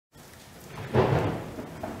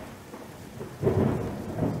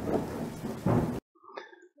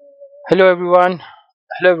Hello everyone.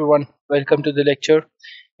 Hello everyone. Welcome to the lecture.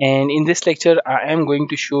 And in this lecture, I am going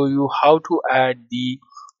to show you how to add the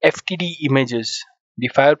FTD images, the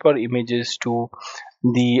firepower images to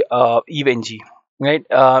the EVENG. Right.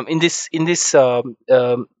 In this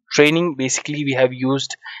training, basically we have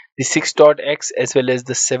used the 6.x as well as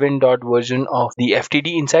the 7. Version of the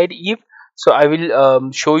FTD inside EVE. So I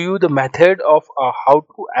will show you the method of how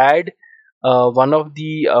to add one of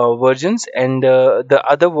the versions, and the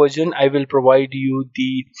other version I will provide you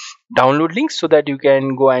the download links so that you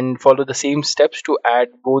can go and follow the same steps to add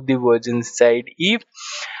both the versions inside Eve.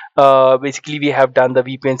 Basically we have done the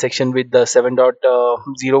VPN section with the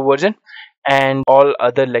 7.0 version, and all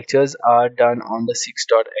other lectures are done on the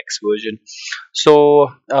 6.x version. So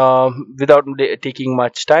without taking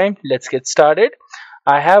much time, let's get started.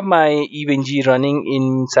 I have my EVENG running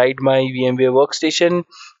inside my VMware workstation,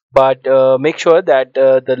 but make sure that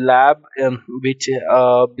the lab which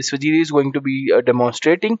Biswajit is going to be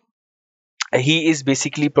demonstrating, he is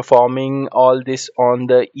basically performing all this on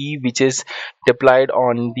the which is deployed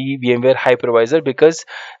on the VMware hypervisor, because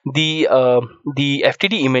the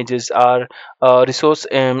FTD images are resource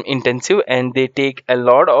intensive and they take a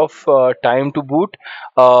lot of time to boot.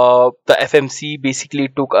 The FMC basically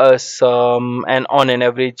took us and on an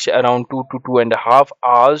average around 2 to 2.5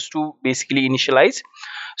 hours to basically initialize.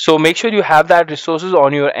 So make sure you have that resources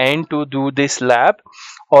on your end to do this lab,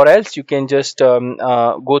 or else you can just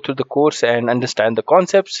go through the course and understand the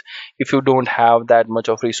concepts if you don't have that much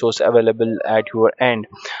of resource available at your end.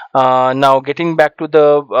 Now getting back to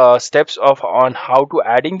the steps of on how to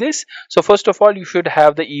adding this. So first of all, you should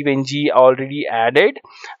have the EVENG already added,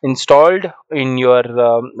 installed in your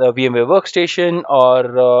VMware workstation, or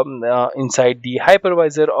inside the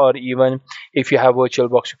hypervisor, or even if you have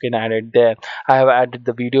VirtualBox, you can add it there. I have added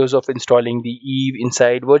the videos of installing the Eve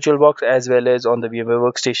inside VirtualBox as well as on the VMware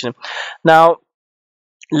workstation. Now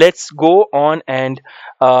let's go on and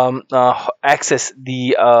access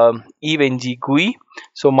the EVENG GUI.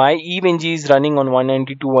 So my EVENG is running on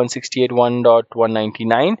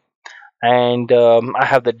 192.168.1.199, and I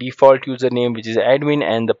have the default username, which is admin,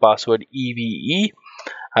 and the password EVE.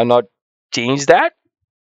 I've not changed that.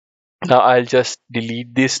 Now I'll just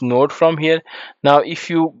delete this node from here. Now if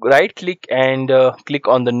you right click and click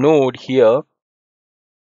on the node here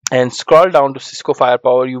and scroll down to Cisco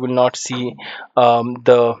Firepower, you will not see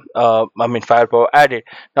Firepower added.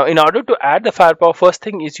 Now in order to add the Firepower, first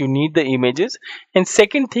thing is you need the images, and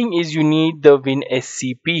second thing is you need the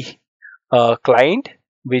WinSCP client,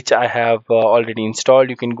 which I have already installed.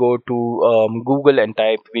 You can go to Google and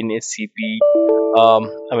type WinSCP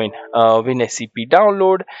WinSCP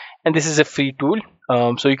download, and this is a free tool.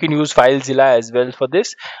 So you can use FileZilla as well for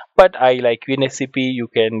this, but I like WinSCP. You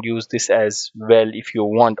can use this as well if you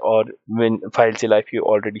want, or FileZilla if you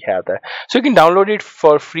already have that. So you can download it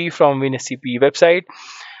for free from WinSCP website.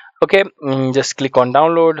 Okay, just click on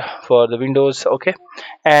download for the Windows. Okay,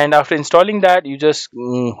 and after installing that, you just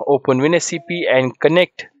open WinSCP and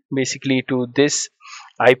connect basically to this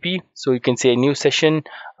IP. So you can say new session,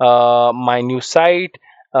 my new site,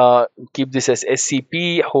 keep this as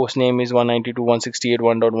SCP, host name is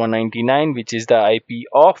 192.168.1.199, which is the IP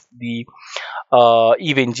of the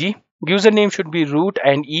EVENG. Username should be root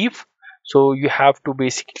and Eve, so you have to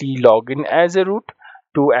basically log in as a root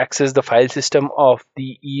to access the file system of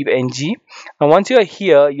the EVENG. Now once you are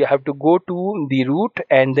here, you have to go to the root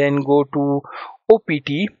and then go to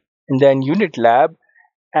OPT and then unit lab,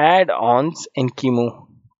 add-ons, and QEMU.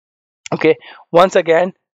 Okay, once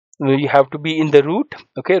again you have to be in the root,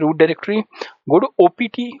 okay, root directory. Go to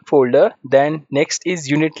OPT folder, then next is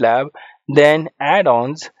unit lab, then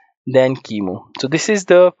add-ons, then QEMU. So this is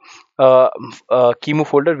the QEMU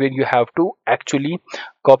folder where you have to actually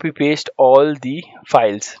copy paste all the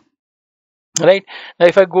files. Right now,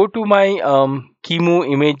 if I go to my QEMU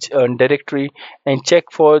image directory and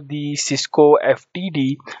check for the Cisco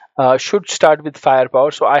FTD, should start with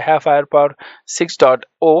Firepower. So I have Firepower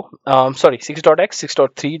 6.0, sorry, 6.x,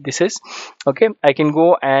 6.3. This is okay. I can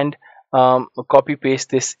go and copy paste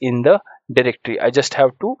this in the directory. I just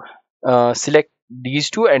have to select these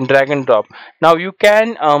two and drag and drop. Now you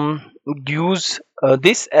can use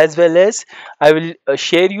this as well as I will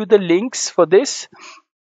share you the links for this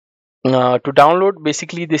to download.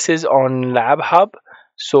 Basically this is on Lab Hub,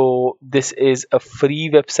 so this is a free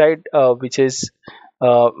website which is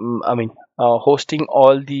hosting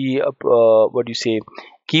all the what do you say,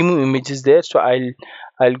 QEMU images there. So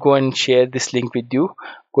I'll go and share this link with you.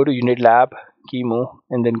 Go to unit lab, QEMU,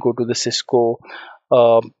 and then go to the Cisco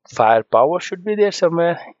Firepower, should be there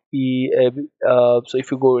somewhere. So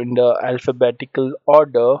if you go in the alphabetical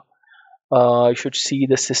order, You should see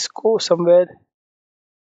the Cisco somewhere.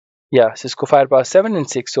 Yeah, Cisco Firepower 7 and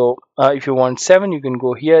 6. So if you want 7, you can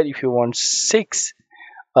go here. If you want 6,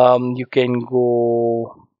 you can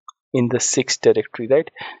go in the 6 directory, right?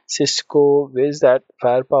 Cisco, where's that?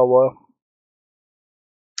 Firepower.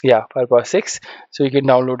 Yeah, Firepower 6. So you can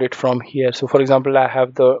download it from here. So for example, I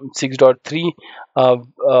have the 6.3.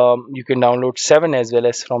 You can download 7 as well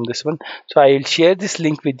as from this one. So I'll share this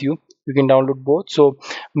link with you. You can download both. So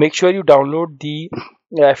make sure you download the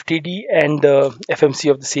FTD and the FMC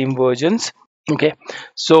of the same versions. Okay,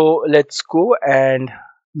 so let's go. And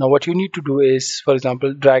now what you need to do is, for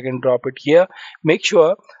example, drag and drop it here. Make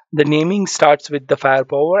sure the naming starts with the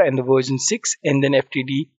Firepower and the version 6 and then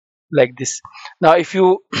FTD like this. Now if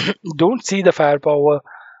you don't see the Firepower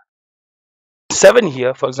 7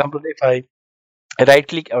 here, for example, if I right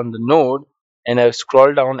click on the node and I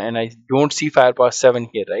scroll down and I don't see Firepower 7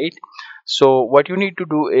 here, right? So what you need to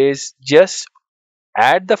do is just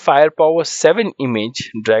add the Firepower 7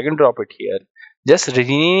 image, drag and drop it here. Just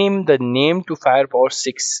rename the name to Firepower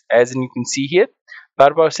 6, as in you can see here,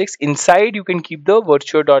 Firepower 6. Inside you can keep the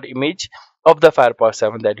virtual.image of the Firepower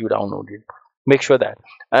 7 that you downloaded. Make sure that,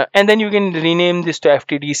 and then you can rename this to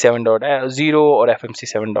FTD 7.0 or FMC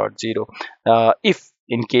 7.0. If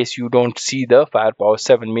in case you don't see the Firepower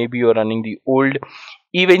 7, maybe you're running the old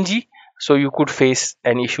EVENG, so you could face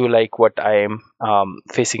an issue like what I am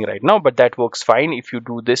facing right now, but that works fine if you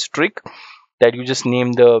do this trick, that you just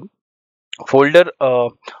name the folder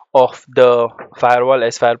of the firewall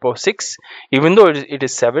as Firepower 6, even though it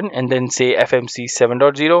is 7, and then say FMC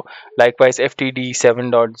 7.0, likewise FTD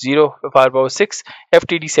 7.0, Firepower 6,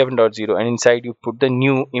 FTD 7.0, and inside you put the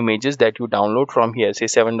new images that you download from here, say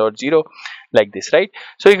 7.0, like this, right?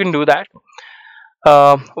 So you can do that.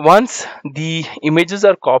 Once the images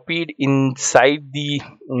are copied inside the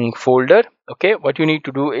folder, okay, what you need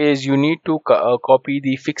to do is you need to copy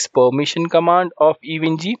the fix permission command of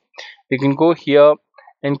EVENG. You can go here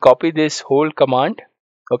and copy this whole command.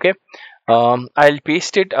 Okay, I'll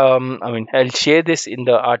paste it. I'll share this in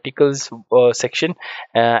the articles section,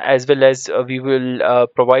 as well as we will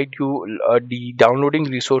provide you the downloading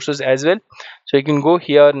resources as well. So you can go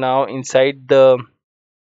here now inside the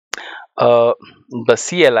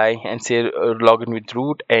CLI and say login with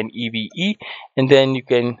root and EVE, and then you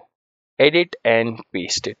can edit and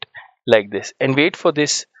paste it like this and wait for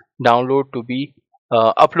this download to be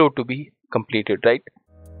upload to be completed, right?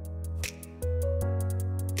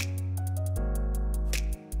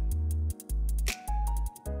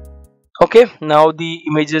 Okay, now the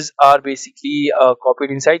images are basically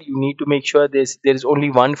copied inside. You need to make sure there is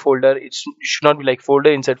only one folder. It should not be like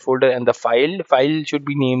folder inside folder, and the file should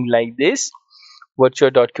be named like this,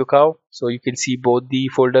 virtual.qcow. So you can see both the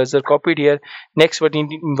folders are copied here. Next, what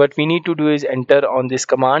we need to do is enter on this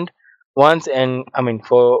command once, and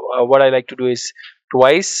for what I like to do is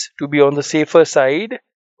twice to be on the safer side.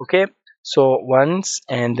 Okay, so once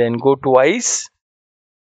and then go twice.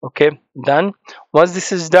 Okay, done. Once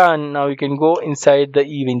this is done, now you can go inside the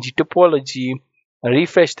EVENG topology,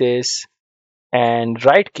 refresh this, and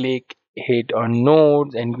right click, hit on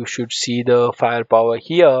nodes, and you should see the firepower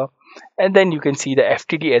here, and then you can see the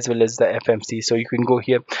FTD as well as the FMC. So you can go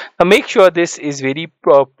here. Now make sure this is very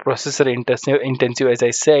processor intensive, as I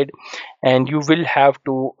said, and you will have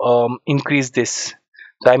to increase this.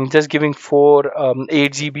 So I'm just giving 8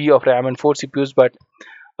 GB of RAM and 4 CPUs, but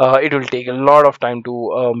it will take a lot of time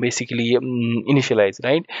to basically initialize,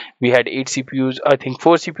 right? We had 8 CPUs, I think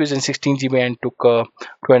 4 CPUs and 16 GB, and took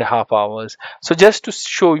 2.5 hours. So just to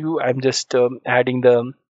show you, I'm just adding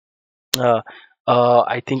the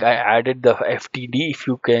I think I added the FTD. If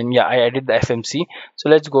you can, yeah, I added the FMC. So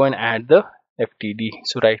let's go and add the FTD.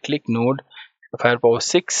 So right click, node, Firepower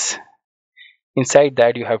 6. Inside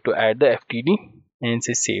that you have to add the FTD and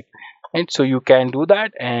say save. Right, so you can do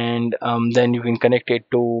that, and then you can connect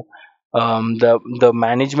it to the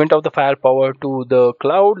management of the firepower to the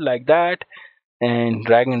cloud like that, and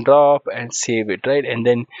drag and drop and save it, right? And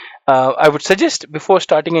then I would suggest before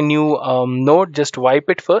starting a new node, just wipe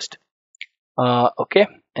it first. Okay,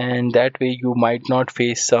 and that way you might not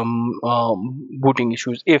face some booting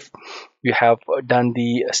issues. If you have done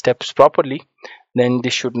the steps properly, then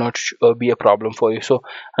this should not be a problem for you. So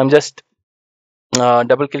I'm just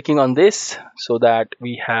double clicking on this so that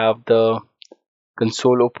we have the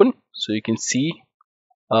console open, so you can see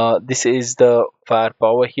this is the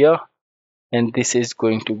firepower here, and this is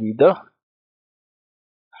going to be the.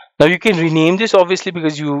 Now you can rename this obviously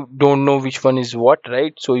because you don't know which one is what,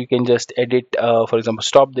 right? So you can just edit, for example,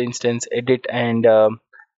 stop the instance, edit, and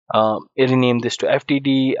rename this to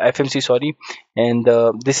FTD FMC, sorry, and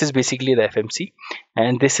this is basically the FMC,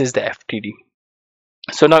 and this is the FTD.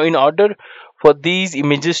 So now in order for these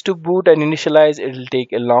images to boot and initialize, it will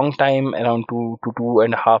take a long time, around 2 to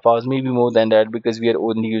 2.5 hours, maybe more than that, because we are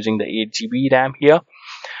only using the 8 GB RAM here,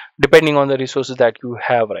 depending on the resources that you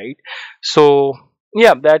have, right? So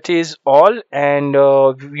yeah, that is all, and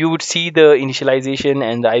you would see the initialization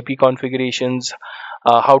and the IP configurations,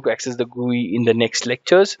 how to access the GUI in the next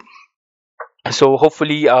lectures. So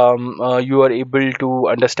hopefully you are able to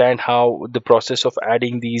understand how the process of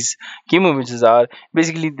adding these chemo images are.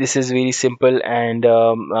 Basically this is very simple, and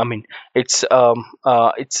I mean it's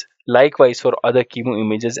likewise for other chemo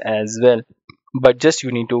images as well, but just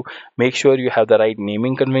you need to make sure you have the right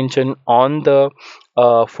naming convention on the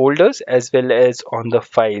folders as well as on the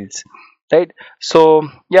files, right? So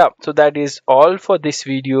yeah, so that is all for this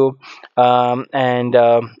video, and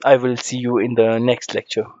I will see you in the next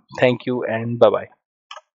lecture. Thank you and bye bye.